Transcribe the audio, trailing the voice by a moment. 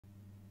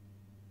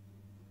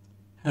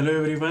Hello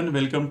everyone,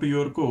 welcome to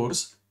your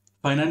course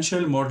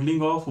Financial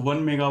Modeling of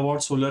 1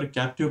 Megawatt Solar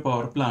Captive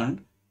Power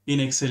Plant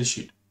in Excel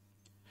Sheet.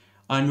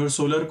 I am your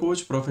solar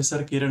coach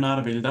Professor Kiran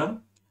R.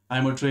 Veldar. I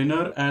am a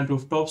trainer and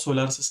rooftop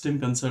solar system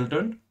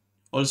consultant,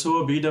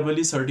 also a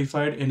BEE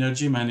certified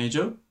energy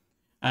manager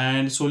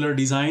and solar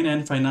design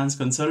and finance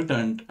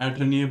consultant at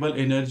Renewable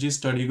Energy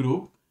Study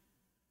Group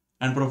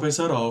and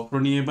professor of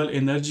renewable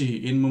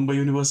energy in Mumbai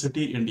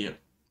University, India.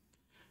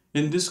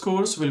 In this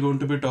course, we're going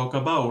to be talk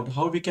about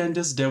how we can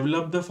just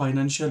develop the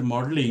financial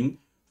modeling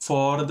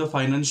for the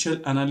financial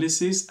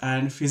analysis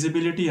and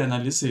feasibility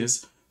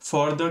analysis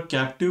for the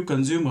captive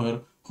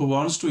consumer who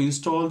wants to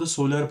install the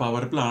solar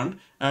power plant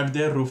at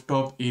their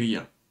rooftop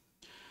area.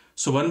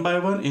 So one by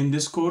one in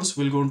this course,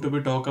 we're going to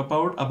be talk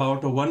about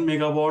 1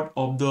 megawatt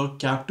of the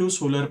captive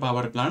solar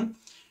power plant.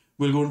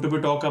 We're going to be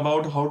talk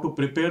about how to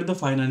prepare the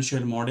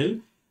financial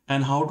model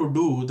and how to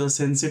do the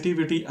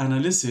sensitivity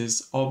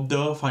analysis of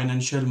the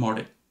financial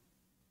model.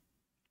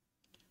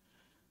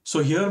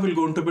 So here we're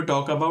going to be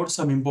talk about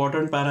some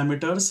important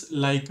parameters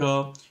like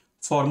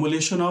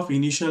formulation of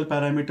initial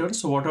parameters.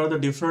 So what are the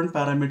different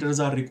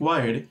parameters are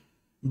required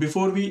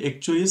before we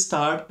actually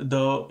start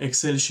the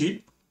Excel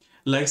sheet?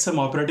 Like some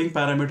operating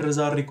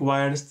parameters are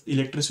required,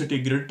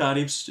 electricity grid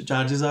tariffs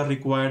charges are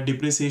required,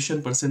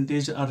 depreciation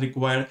percentage are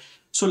required.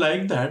 So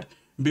like that,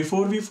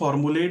 before we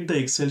formulate the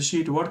Excel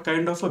sheet, what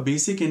kind of a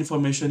basic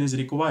information is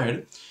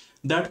required,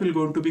 that we're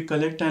going to be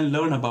collect and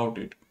learn about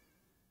it.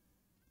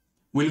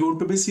 We're going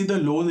to be see the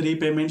loan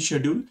repayment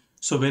schedule.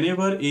 So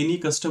whenever any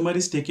customer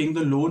is taking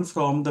the loan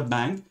from the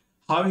bank,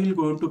 how he'll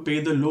going to pay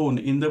the loan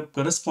in the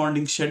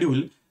corresponding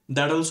schedule,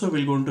 that also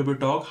we're going to be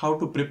talk how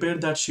to prepare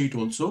that sheet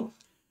also.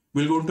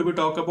 We're going to be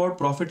talk about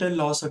profit and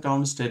loss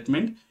account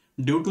statement.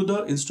 Due to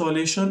the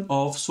installation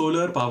of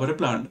solar power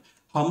plant,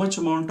 how much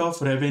amount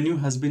of revenue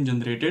has been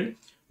generated,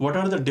 what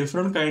are the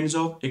different kinds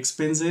of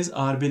expenses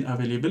are been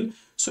available.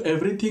 So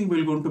everything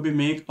will going to be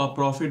make a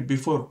profit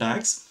before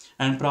tax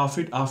and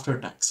profit after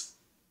tax.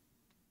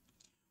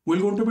 We're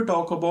going to be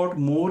talk about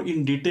more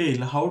in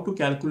detail how to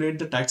calculate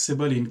the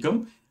taxable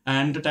income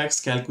and the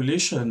tax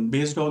calculation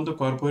based on the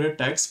corporate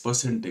tax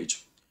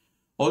percentage.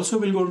 Also,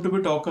 we're going to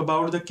be talk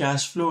about the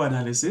cash flow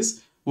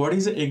analysis. What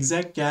is the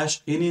exact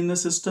cash in the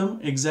system,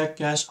 exact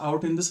cash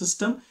out in the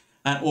system,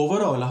 and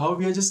overall how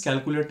we are just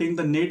calculating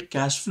the net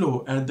cash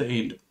flow at the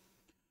end.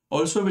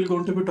 Also, we're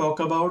going to be talk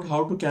about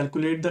how to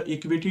calculate the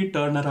equity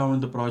turnaround in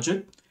the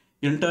project,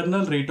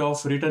 internal rate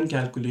of return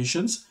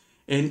calculations,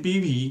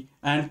 NPV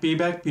and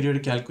payback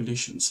period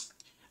calculations.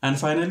 And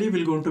finally,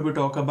 we're going to be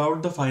talk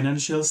about the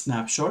financial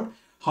snapshot,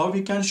 how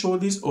we can show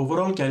this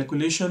overall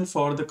calculation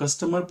for the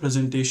customer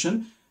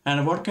presentation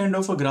and what kind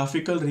of a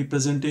graphical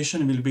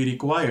representation will be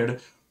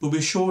required to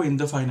be shown in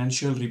the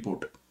financial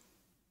report.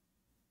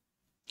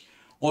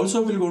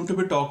 Also, we're going to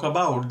be talk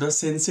about the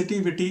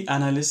sensitivity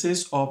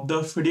analysis of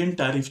the feed-in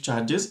tariff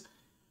charges.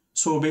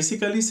 So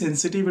basically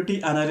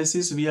sensitivity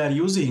analysis we are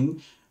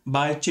using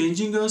by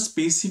changing a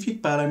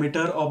specific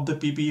parameter of the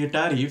PPA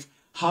tariff,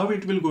 how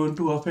it will going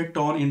to affect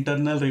on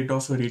internal rate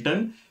of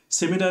return.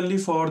 Similarly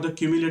for the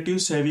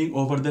cumulative saving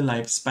over the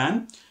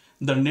lifespan,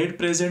 the net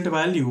present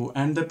value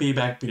and the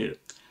payback period.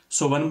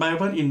 So one by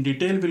one in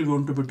detail we're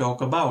going to be talk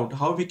about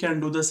how we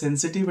can do the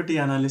sensitivity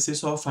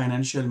analysis of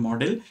financial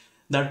model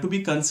that to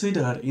be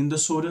considered in the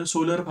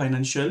solar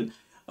financial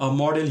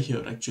model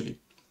here actually.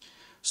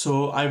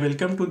 So I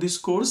welcome to this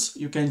course.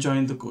 You can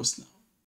join the course now.